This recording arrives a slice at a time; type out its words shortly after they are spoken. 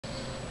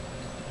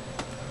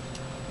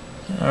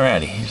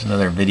Alrighty, here's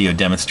another video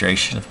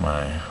demonstration of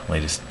my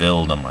latest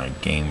build on my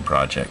game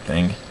project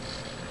thing.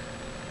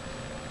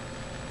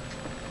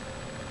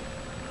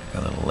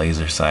 Got a little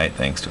laser sight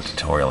thanks to a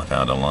tutorial I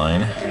found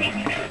online.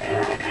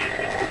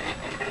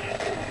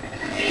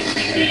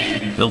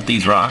 Built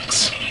these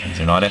rocks. These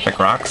are not epic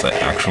rocks, I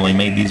actually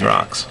made these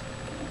rocks.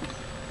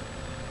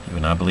 You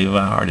would not believe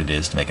how hard it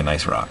is to make a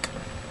nice rock.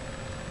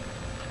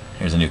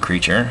 Here's a new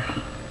creature,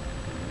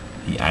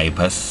 the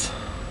ibis.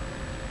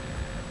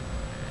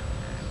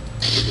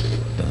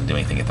 Doesn't do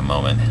anything at the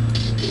moment.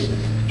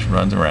 Just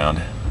runs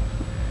around.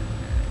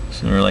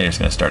 Sooner or later it's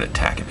going to start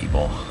attacking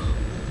people.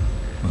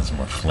 There's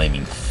more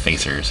flaming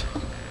facers.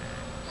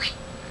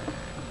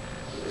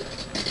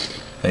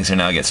 Facer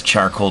now gets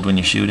charcoaled when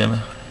you shoot him.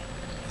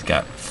 He's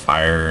got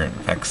fire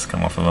effects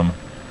come off of him.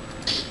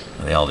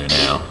 They all do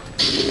now.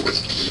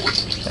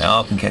 They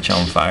all can catch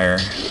on fire.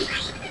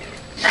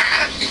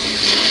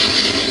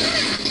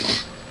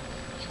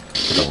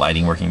 Get the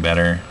lighting working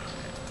better.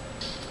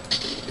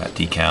 Got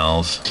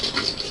decals,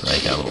 so they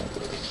got little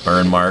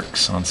burn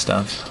marks on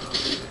stuff.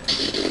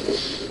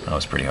 That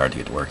was pretty hard to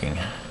get working.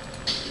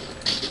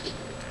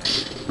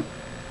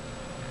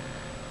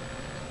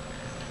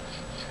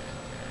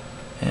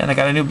 And I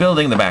got a new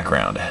building in the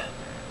background.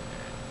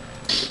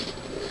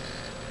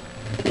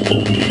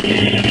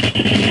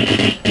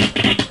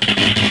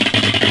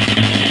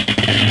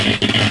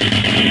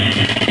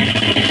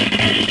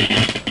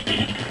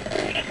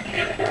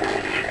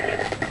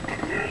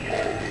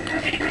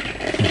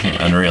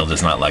 Unreal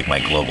does not like my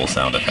global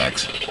sound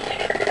effects.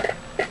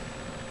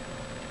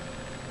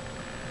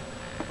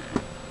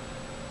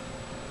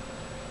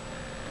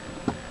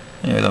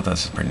 Anyway, I thought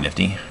this was pretty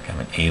nifty. Kind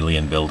of an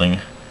alien building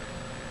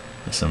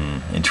with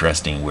some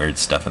interesting weird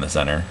stuff in the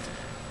center.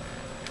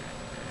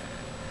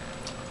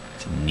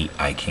 Some neat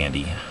eye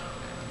candy.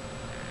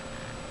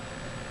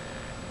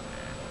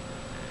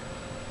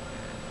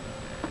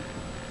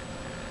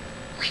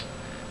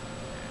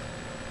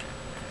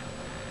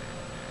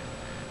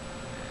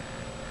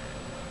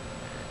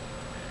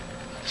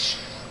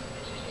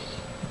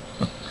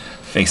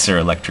 Facer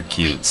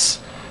electrocutes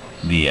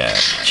the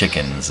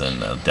chickens and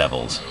the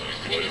devils.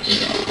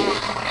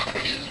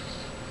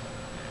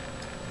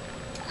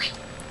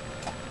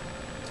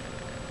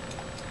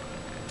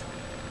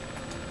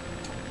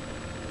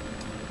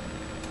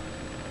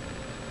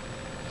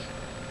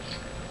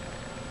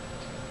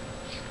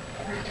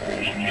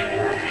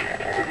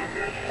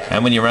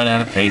 And when you run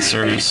out of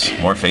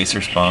facers, more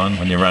facers spawn.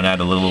 When you run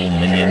out of little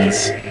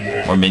minions,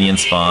 more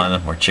minions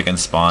spawn. More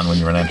chickens spawn when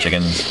you run out of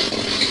chickens.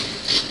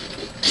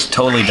 It's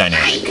totally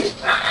dynamic.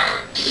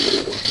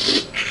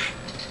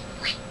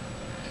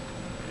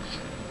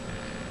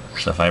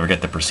 So if I ever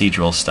get the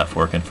procedural stuff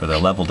working for the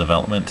level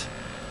development,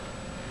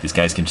 these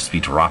guys can just be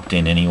dropped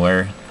in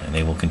anywhere, and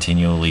they will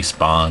continually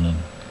spawn and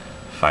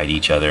fight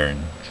each other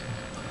and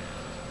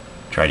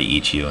try to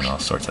eat you and all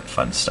sorts of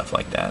fun stuff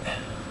like that.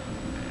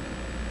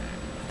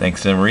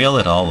 Thanks to Unreal,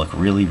 it all looked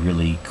really,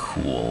 really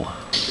cool.